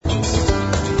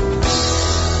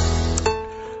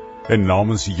En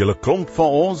namens die hele klomp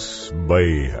van ons by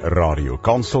Radio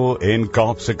Kansel en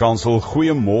Kaapse Kansel,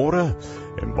 goeiemôre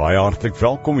en baie hartlik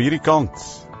welkom hierdie kant,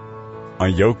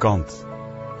 aan jou kant.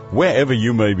 Wherever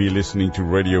you may be listening to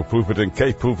Radio Pulpit and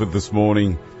Cape Pulpit this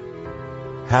morning,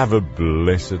 have a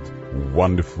blessed,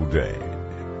 wonderful day.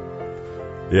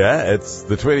 Yeah, it's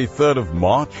the 23rd of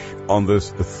March on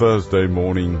this Thursday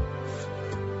morning.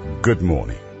 Good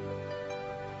morning.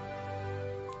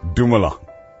 Dumala.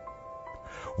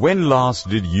 When last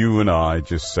did you and I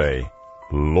just say,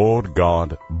 Lord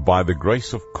God, by the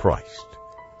grace of Christ,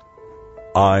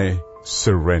 I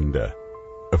surrender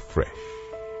afresh.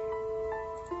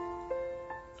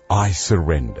 I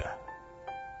surrender.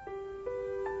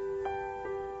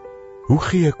 Hoe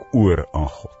gee ek oor aan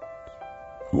God?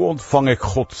 Hoe ontvang ek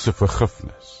God se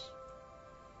vergifnis?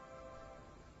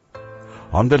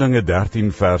 Handelinge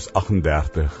 13 vers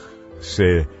 38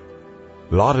 sê,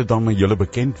 laat dit dan met julle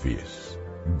bekend wees,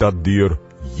 dat deur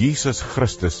Jesus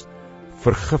Christus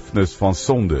vergifnis van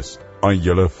sondes aan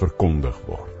julle verkondig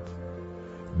word.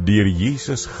 Deur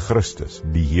Jesus Christus,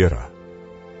 die Here,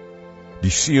 die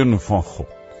Seun van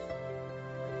God.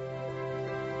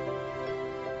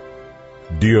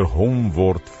 Deur hom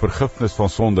word vergifnis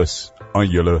van sondes aan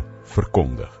julle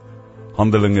verkondig.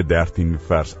 Handelinge 13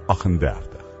 vers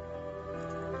 38.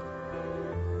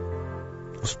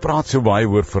 Ons praat so baie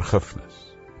oor vergifnis.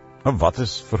 Maar wat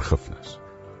is vergifnis?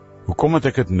 Hoekom het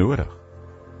ek dit nodig?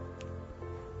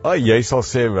 Jy sal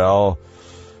sê, wel,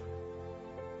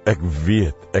 ek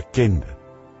weet, ek ken dit.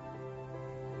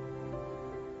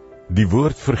 Die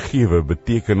woord vergewe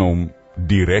beteken om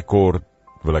die rekord,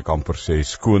 wil ek amper sê,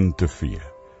 skoon te vee.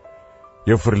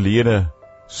 Jou verlede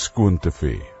skoon te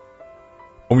vee.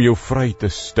 Om jou vry te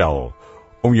stel,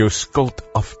 om jou skuld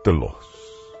af te los.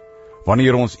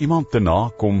 Wanneer ons iemand te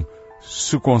nakom,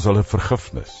 soek ons hulle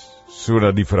vergifnis,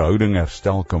 sodat die verhouding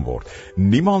herstel kan word.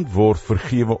 Niemand word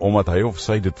vergewe omdat hy of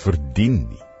sy dit verdien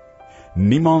nie.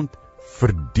 Niemand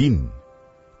verdien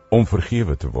om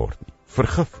vergewe te word nie.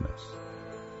 Vergifnis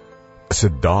is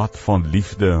 'n daad van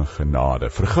liefde en genade.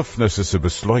 Vergifnis is 'n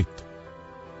besluit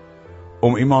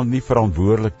om iemand nie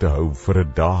verantwoordelik te hou vir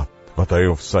 'n daad wat hy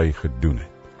of sy gedoen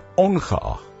het,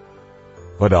 ongeag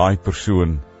wat daai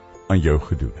persoon aan jou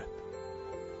gedoen het.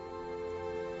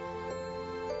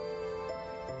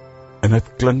 En dit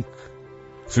klink,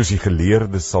 soos die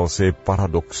geleerdes sal sê,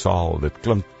 paradoksaal, dit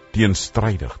klink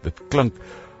teenstrydig, dit klink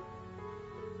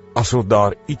asof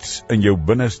daar iets in jou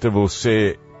binneste wil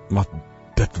sê, maar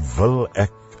dit wil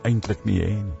ek eintlik nie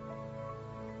hê nie.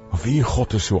 Maar wie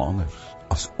God is so anders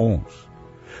as ons?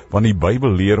 Want die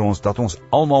Bybel leer ons dat ons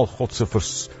almal God se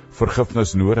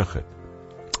vergifnis nodig het.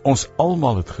 Ons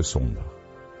almal het gesondig.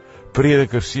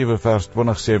 Prediker 7 vers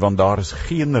 20 sê, want daar is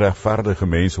geen regverdige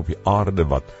mens op die aarde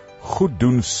wat goed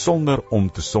doen sonder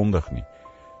om te sondig nie.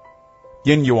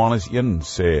 1 Johannes 1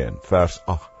 sê in vers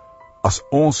 8, as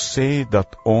ons sê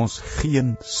dat ons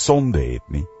geen sonde het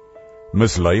nie,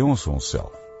 mislei ons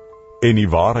onsself, en die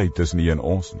waarheid is nie in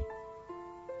ons nie.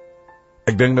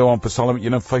 Ek dink nou aan Psalm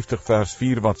 51 vers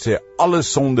 4 wat sê, alle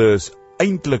sonde is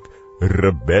eintlik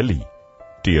rebellie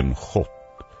teen God.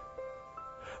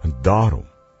 En daarom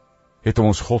het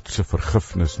ons God se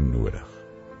vergifnis nodig.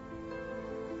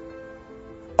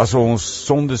 As ons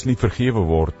sondes nie vergewe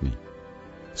word nie,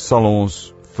 sal ons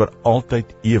vir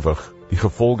altyd ewig die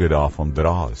gevolge daarvan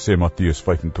dra, sê Matteus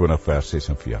 25 vers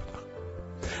 46.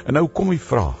 En nou kom die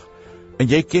vraag, en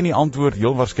jy ken die antwoord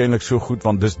heel waarskynlik so goed,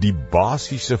 want dis die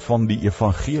basiese van die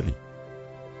evangelie.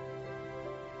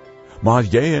 Maar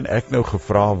as jy en ek nou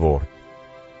gevra word,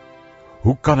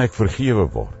 hoe kan ek vergewe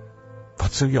word?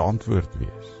 Wat sou jou antwoord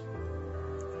wees?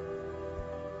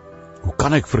 Hoe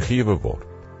kan ek vergewe word?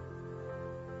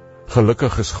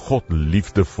 Gelukkig is God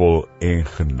liefdevol en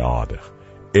genadig,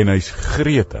 en hy's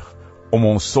gretig om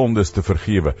ons sondes te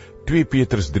vergewe. 2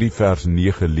 Petrus 3 vers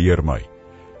 9 leer my,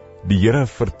 die Here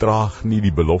vertraag nie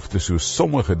die belofte soos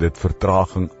sommige dit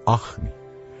vertraging ag nie,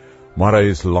 maar hy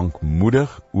is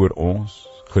lankmoedig oor ons,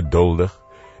 geduldig,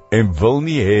 en wil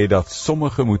nie hê dat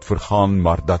sommige moet vergaan,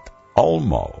 maar dat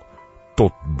almal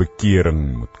tot bekering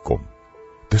moet kom.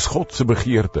 Dis God se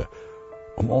begeerte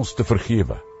om ons te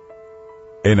vergewe,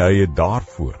 en hy het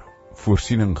daarvoor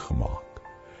voorsiening gemaak,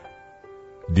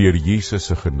 deur Jesus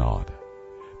se genade.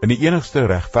 En die enigste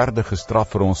regverdige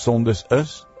straf vir ons sondes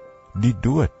is die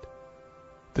dood.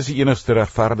 Dis die enigste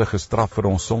regverdige straf vir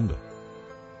ons sonde.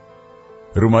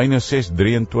 Romeine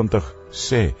 6:23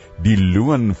 sê, die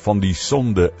loon van die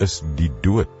sonde is die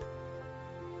dood.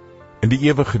 En die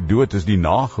ewige dood is die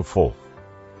nagevolg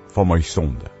van my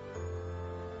sonde.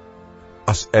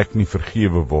 As ek nie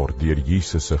vergewe word deur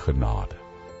Jesus se genade.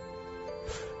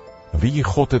 Wie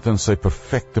God het in sy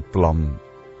perfekte plan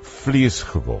vlees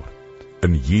geword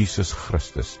in Jesus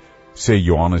Christus, sê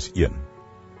Johannes 1.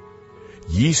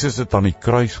 Jesus het aan die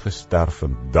kruis gesterf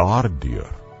en daardeur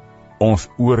ons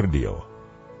oordeel,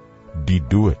 die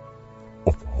dood,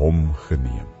 op hom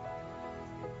geneem.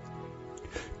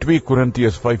 2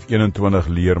 Korintiërs 5:21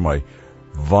 leer my,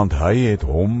 want hy het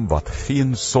hom wat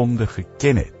geen sonde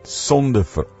geken het, sonde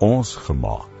vir ons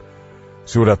gemaak,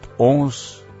 sodat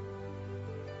ons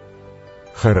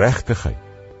geregtigheid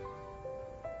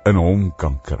in hom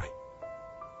kan kry.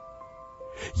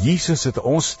 Jesus het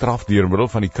ons straf deur middel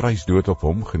van die kruisdood op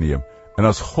hom geneem, en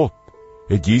as God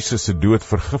het Jesus se dood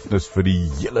vergifnis vir die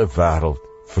hele wêreld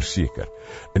verseker.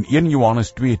 In 1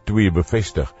 Johannes 2:2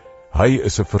 bevestig, hy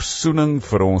is 'n versoening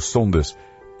vir ons sondes,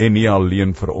 en nie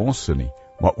alleen vir ons nie,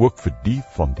 maar ook vir die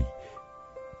van die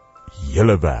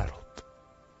hele wêreld.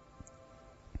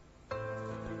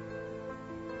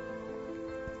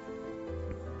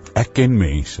 Ek ken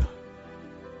mense,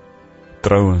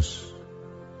 trouwens,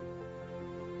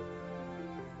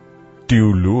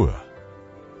 teoloë,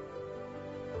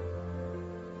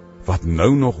 wat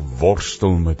nou nog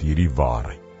worstel met hierdie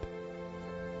waarheid.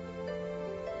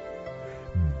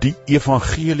 Die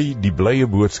evangelie, die blye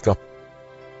boodskap,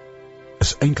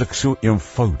 is eintlik so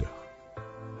eenvoudig,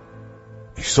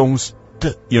 en soms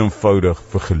te eenvoudig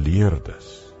vir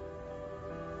geleerdes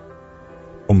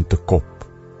om te kop.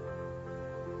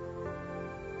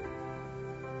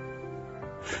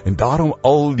 En daarom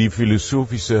al die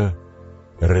filosofiese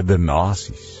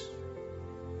redenasies.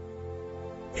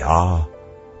 Ja,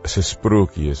 is 'n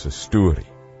sprokie, is 'n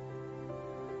storie,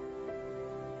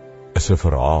 is 'n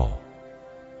verhaal,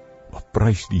 wat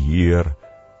prys die Heer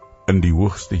in die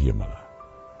hoogste hemele.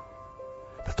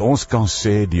 Dat ons kan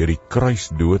sê deur die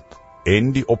kruisdood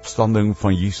en die opstanding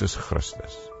van Jesus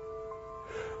Christus,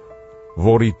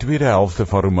 word die tweede helfte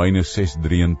van Romeine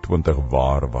 6:23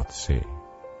 waar wat sê,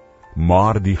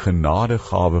 maar die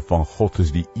genadegawe van God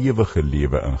is die ewige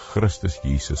lewe in Christus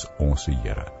Jesus ons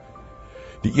Here.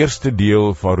 Die eerste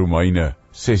deel van Romeine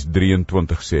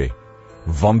 6:23 sê,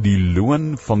 want die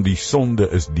loon van die sonde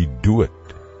is die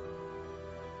dood.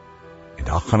 En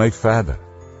dan gaan hy verder.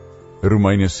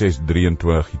 Romeine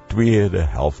 6:23, die tweede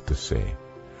helfte sê,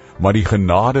 maar die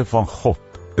genade van God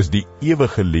is die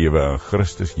ewige lewe in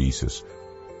Christus Jesus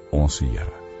ons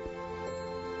Here.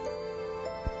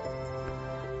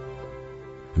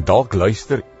 En dalk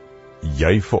luister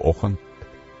jy vanoggend,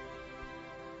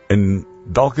 en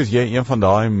dalk is jy een van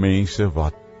daai mense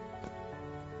wat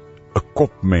 'n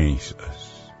kopmens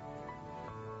is,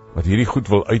 wat hierdie goed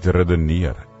wil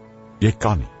uitredeneer. Jy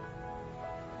kan nie.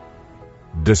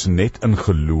 Dis net in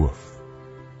geloof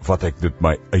wat ek dit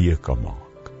my eie kan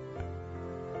maak.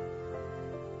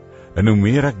 En hoe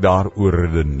meer ek daaroor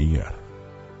redeneer,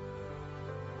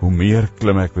 hoe meer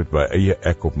klim ek met my eie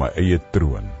ek op my eie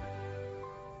troon,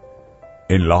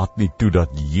 en laat nie toe dat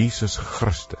Jesus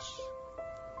Christus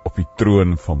op die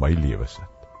troon van my lewe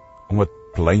sit, om dit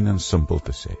klein en simpel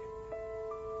te sê.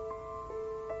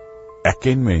 Ek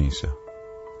ken mense,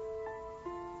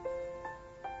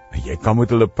 en jy kan met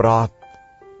hulle praat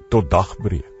tot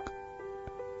dagbreek,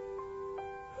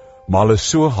 maar hulle is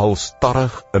so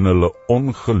halstarrig in hulle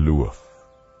ongeloof,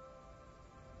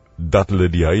 dat hulle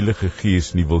die Heilige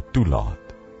Gees nie wil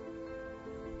toelaat,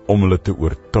 om hulle te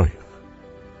oortuig,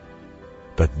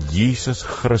 dat Jesus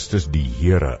Christus die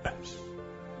Here is,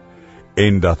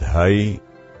 en dat hy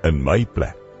in my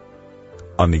plek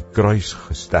aan die kruis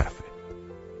gesterf het.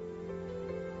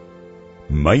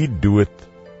 My dood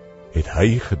het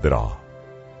hy gedra,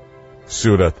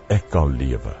 sodat ek kan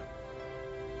lewe.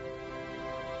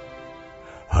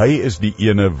 Hy is die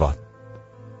ene wat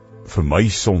vir my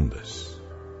sondes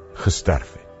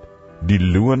gesterf het. Die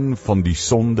loon van die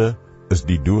sonde is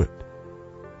die dood,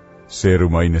 sê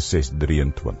Romeine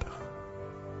 6:23.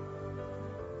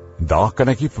 Daar kan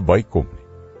ek nie verbykom nie.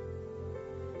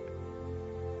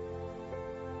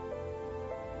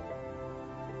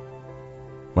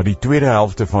 Maar die tweede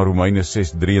helfte van Romeine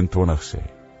 6:23 sê,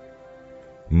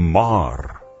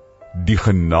 maar die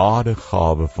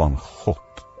genadegawe van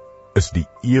God is die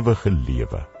ewige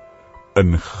lewe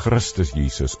in Christus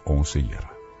Jesus ons Here.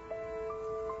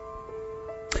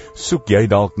 Soek jy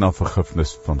dalk na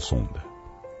vergifnis van sonde?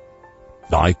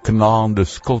 Daai knaande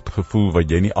skuldgevoel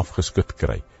wat jy nie afgeskit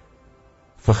kry.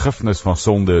 Vergifnis van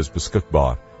sonde is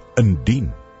beskikbaar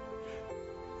indien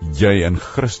jy in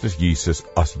Christus Jesus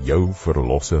as jou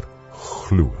verlosser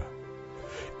glo.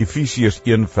 Efesiërs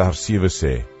 1:7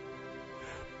 sê,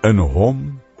 in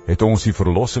hom het ons die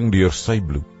verlossing deur sy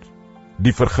bloed,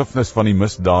 die vergifnis van die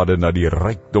misdade na die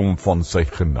rykdom van sy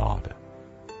genade.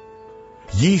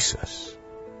 Jesus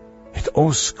het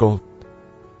ons skuld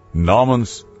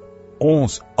namens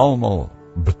ons almal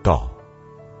betaal,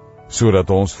 sodat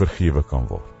ons vergewe kan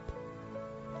word.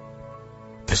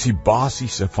 Dis die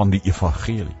basiese van die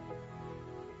evangelie.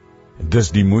 En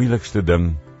dis die moeilikste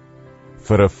ding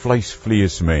vir 'n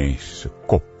vleesmens se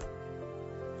kop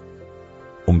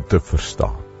om te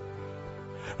verstaan.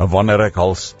 En wanneer ek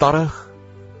halstarrig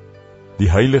die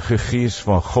Heilige Gees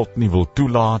van God nie wil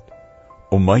toelaat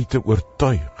om my te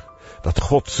oortuig dat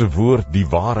God se woord die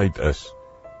waarheid is,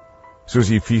 soos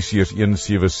Efesiërs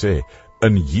 1:7 sê,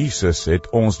 in Jesus het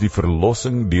ons die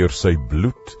verlossing deur sy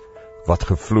bloed wat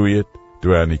gevloei het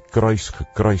toe hy aan die kruis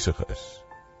gekruisig is.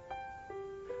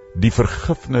 Die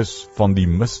vergifnis van die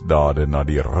misdade na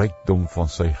die rykdom van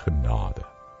sy genade.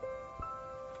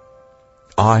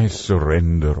 I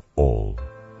surrender all.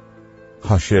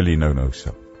 Gaan Shelley nou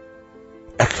sing.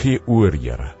 Ek gee oor,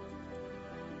 Here.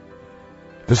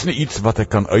 Dis nie iets wat ek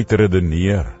kan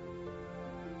uitredeneer.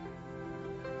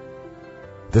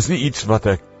 Dis nie iets wat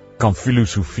ek kan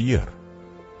filosofeer.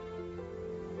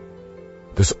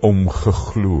 Dis om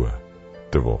geglo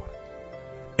te word.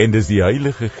 En dis die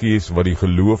Heilige Gees wat die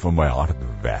geloof in my hart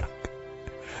werk.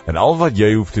 En al wat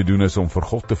jy hoef te doen is om vir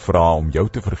God te vra om jou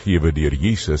te vergewe deur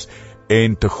Jesus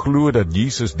en te glo dat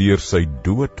Jesus deur sy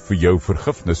dood vir jou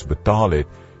vergifnis betaal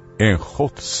het en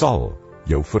God sal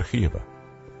jou vergewe.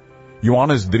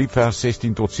 Johannes 3 vers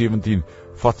 16 tot 17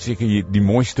 vat seker die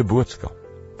mooiste boodskap.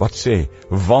 Wat sê,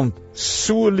 want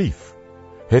so lief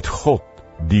het God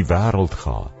die wêreld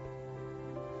gehad,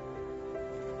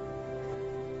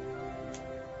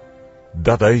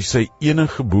 dat hy sy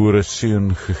eniggebore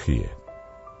seun gegee het,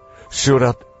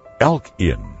 sodat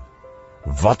elkeen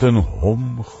wat in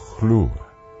hom glo,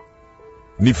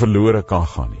 nie verlore kan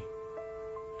gaan nie,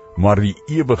 maar die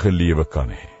ewige lewe kan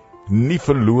hê. Nie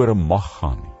verlore mag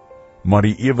gaan nie, maar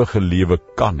die ewige lewe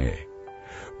kan hê.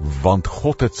 Want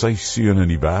God het sy seun in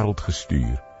die wêreld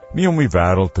gestuur, nie om die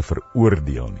wêreld te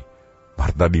veroordeel nie,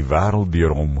 maar dat die wêreld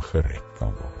deur hom gered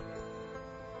kan word.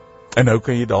 En nou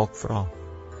kan jy dalk vra,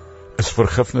 is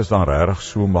vergifnis dan regtig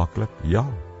so maklik? Ja,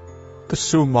 dit is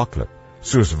so maklik,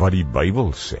 soos wat die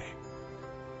Bybel sê.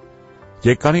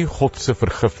 Jy kan nie God se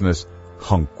vergifnis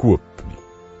gaan koop nie.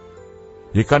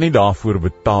 Jy kan nie daarvoor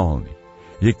betaal nie.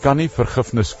 Jy kan nie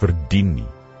vergifnis verdien nie.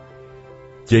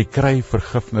 Jy kry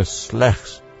vergifnis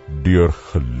slegs deur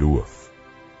geloof.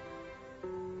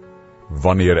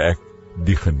 Wanneer ek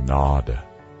die genade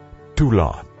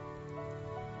toelaat,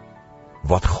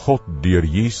 wat God deur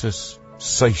Jesus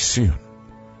sy seun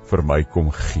vir my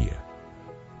kom gee,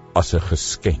 as 'n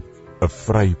geskenk, 'n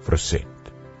vry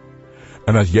present.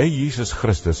 En as jy Jesus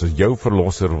Christus as jou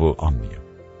verlosser wil aanneem,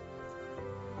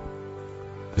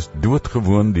 dis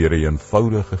doodgewoon deur 'n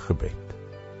eenvoudige gebed.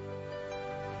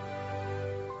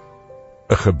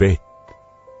 'n Gebed.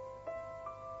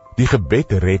 Die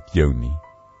gebed red jou nie.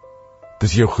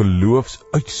 Dis jou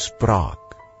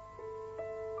geloofsuitspraak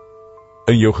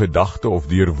in jou gedagte of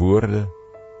deur woorde,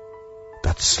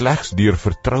 dat slegs deur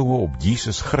vertroue op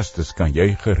Jesus Christus kan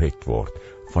jy gered word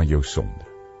van jou sonde.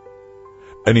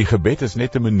 En die gebed is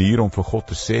net 'n manier om vir God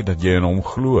te sê dat jy in hom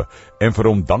glo en vir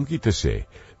hom dankie te sê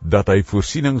dat hy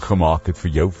voorsiening gemaak het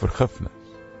vir jou vergifnis.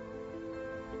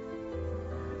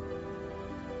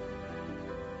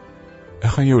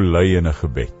 Ek gaan jou lei in 'n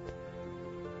gebed.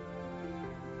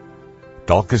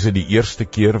 Dalk is dit die eerste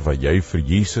keer wat jy vir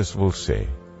Jesus wil sê,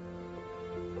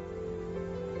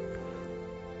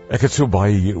 ek het so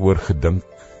baie hieroor gedink,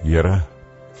 Here.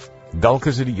 Dalk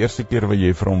is dit die eerste keer wat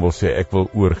jy vir hom wil sê, ek wil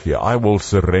oorgee, I will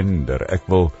surrender, ek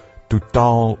wil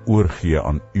totaal oorgee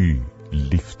aan u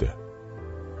liefde.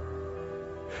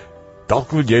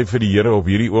 Dalk wil jy vir die Here op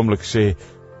hierdie oomblik sê,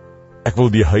 ek wil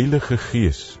die Heilige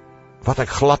Gees, wat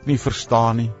ek glad nie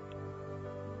verstaan nie,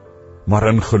 maar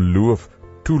in geloof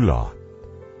toelaat,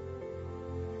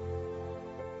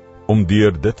 om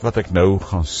deur dit wat ek nou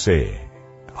gaan sê,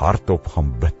 hardop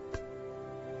gaan bid,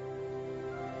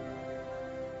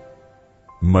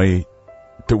 my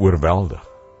te oorweldig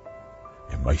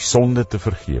en my sonde te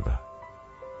vergewe,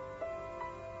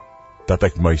 dat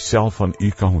ek myself aan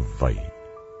u kan wy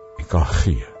en kan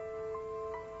gee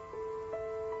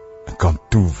en kan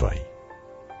toewy.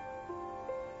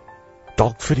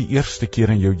 Dalk vir die eerste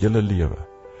keer in jou hele lewe.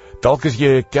 Dalk is jy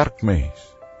 'n kerkmens.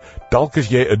 Dalk is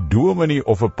jy 'n dominee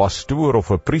of 'n pastoor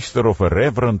of 'n priester of 'n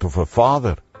reverend of 'n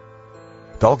vader.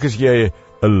 Dalk is jy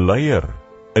 'n leier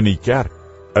in die kerk,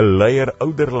 'n leier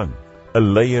ouderling,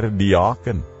 'n leier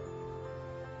diaken.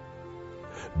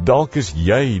 Dalk is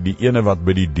jy die ene wat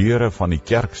by die deure van die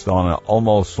kerk staan en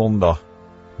almal Sondag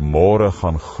môre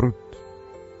gaan groet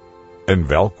en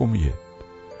welkom heet.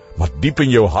 Maar diep in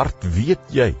jou hart weet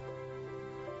jy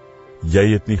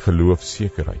Jy het nie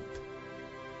geloofsekerheid.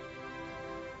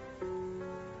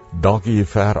 Dalk het jy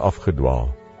ver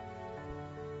afgedwaal.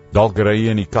 Dalk ry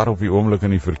jy in die kar op die oomblik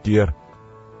in die verkeer.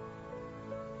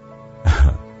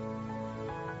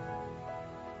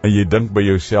 En jy dink by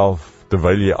jouself,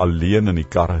 terwyl jy alleen in die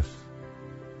kar is,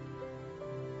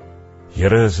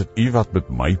 Here, is dit U wat met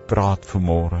my praat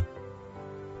vanmôre?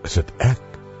 Is dit ek?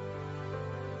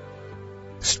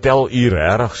 Stel U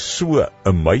regtig so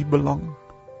in my belang,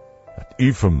 dat U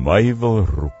vir my wil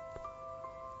roep?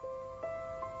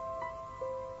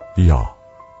 Ja,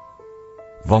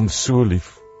 want so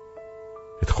lief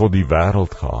het God die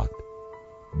wêreld gehad,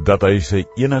 dat hy sy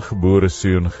eniggebore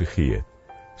seun gegee het,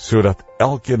 sodat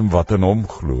elkeen wat in hom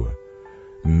glo,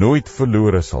 nooit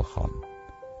verlore sal gaan,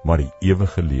 maar die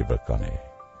ewige lewe kan hê.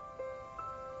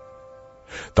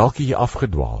 Dalk het jy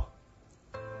afgedwaal.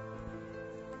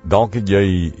 Dalk het jy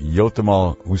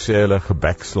heeltemal, hoe sê hulle,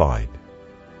 gebackslide.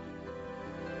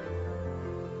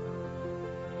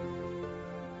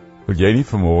 Wil jy nie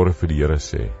vanmôre vir die Here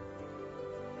sê,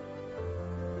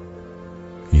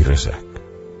 hier is ek.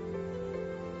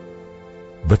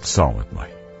 Bid saam met my.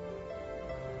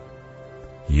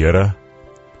 Here,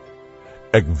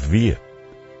 ek weet,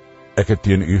 ek het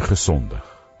teen U gesondig.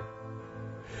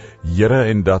 Here,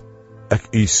 en dat ek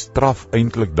U straf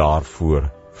eintlik daarvoor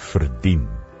verdien.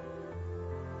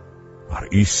 Maar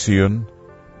U seun,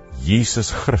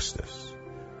 Jesus Christus,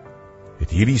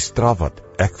 het hierdie straf wat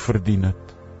ek verdien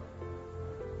het,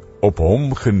 op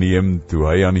hom geneem toe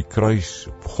hy aan die kruis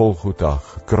op Golgotha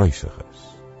gekruisig is.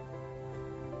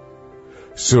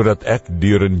 Sodat ek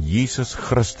deur in Jesus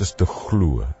Christus te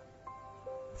glo,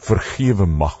 vergewe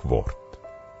mag word.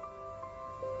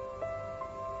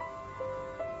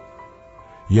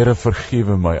 Here,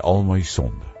 vergewe my al my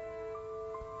sonde.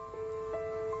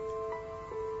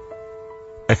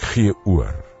 Ek gee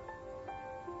oor.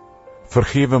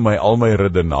 Vergewe my al my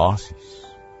redenasies,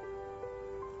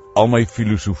 al my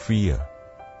filosofieë,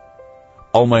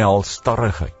 al my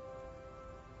halsstarrigheid.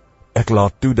 Ek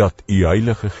laat toe dat U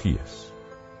Heilige Gees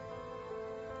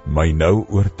my nou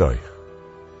oortuig,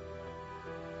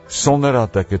 sonder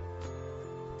dat ek het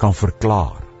kan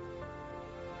verklaar,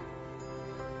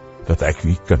 dat ek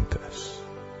U kind is.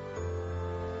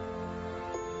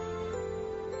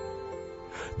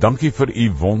 Dankie vir U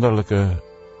wonderlike,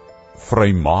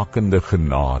 vrymakende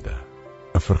genade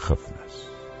en vergifnis.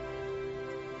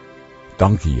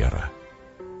 Dankie, Here.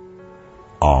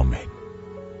 Amen.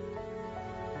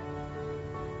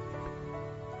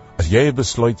 As jy 'n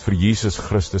besluit vir Jesus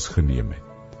Christus geneem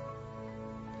het,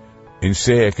 en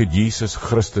sê ek het Jesus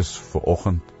Christus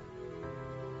vanoggend,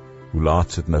 hoe laat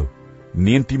is dit nou?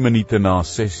 19 minute na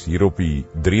 6 hier op die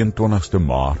 23ste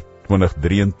Maart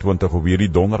 2023 op hierdie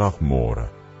donderdagmôre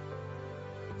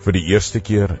vir die eerste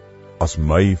keer as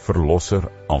my verlosser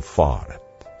aanvaar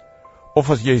het. Of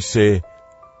as jy sê,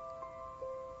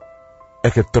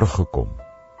 ek het teruggekom,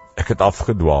 ek het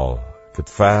afgedwaal, ek het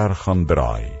ver gaan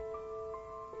draai,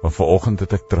 maar vanoggend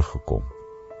het ek teruggekom.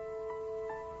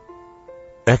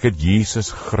 Ek het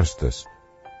Jesus Christus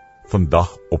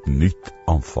vandag opnuut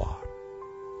aanvaar.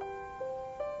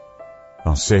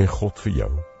 Dan sê God vir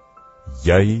jou,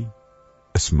 jy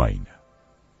is myne.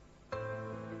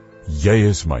 Jy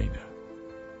is myne.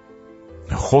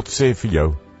 En God sê vir jou,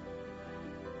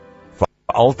 vir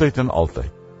altyd en altyd,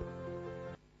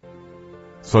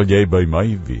 sal jy by my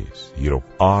wees, hier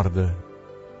op aarde,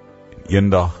 en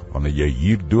eendag, wanneer jy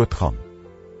hier doodgaan,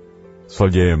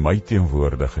 sal jy in my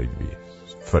teenwoordigheid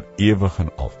wees, vir ewig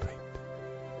en altyd.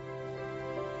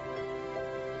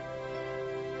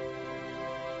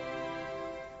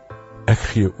 Ek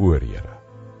gee oor, Here,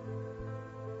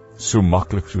 so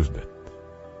maklik soos dit.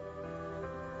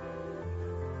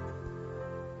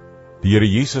 Die Here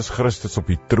Jesus Christus op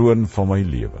die troon van my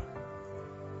lewe,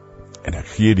 en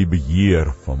ek gee die beheer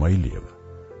van my lewe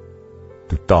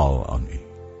totaal aan U.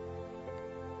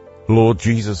 Lord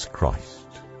Jesus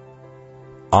Christ,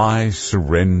 I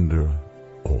surrender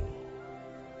all.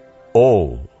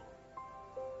 All.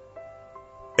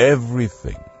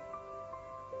 Everything.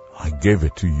 I give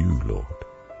it to you, Lord.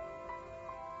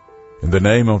 In the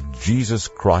name of Jesus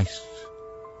Christ,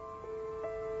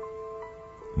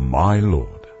 my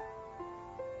Lord,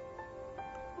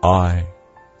 I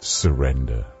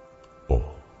surrender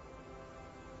all.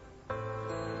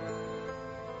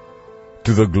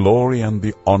 To the glory and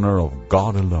the honor of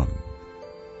God alone.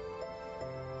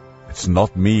 It's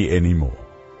not me anymore,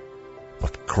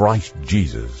 but Christ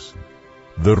Jesus,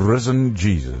 the risen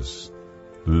Jesus,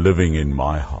 living in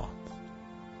my heart.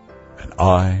 And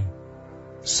I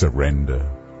surrender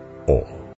all.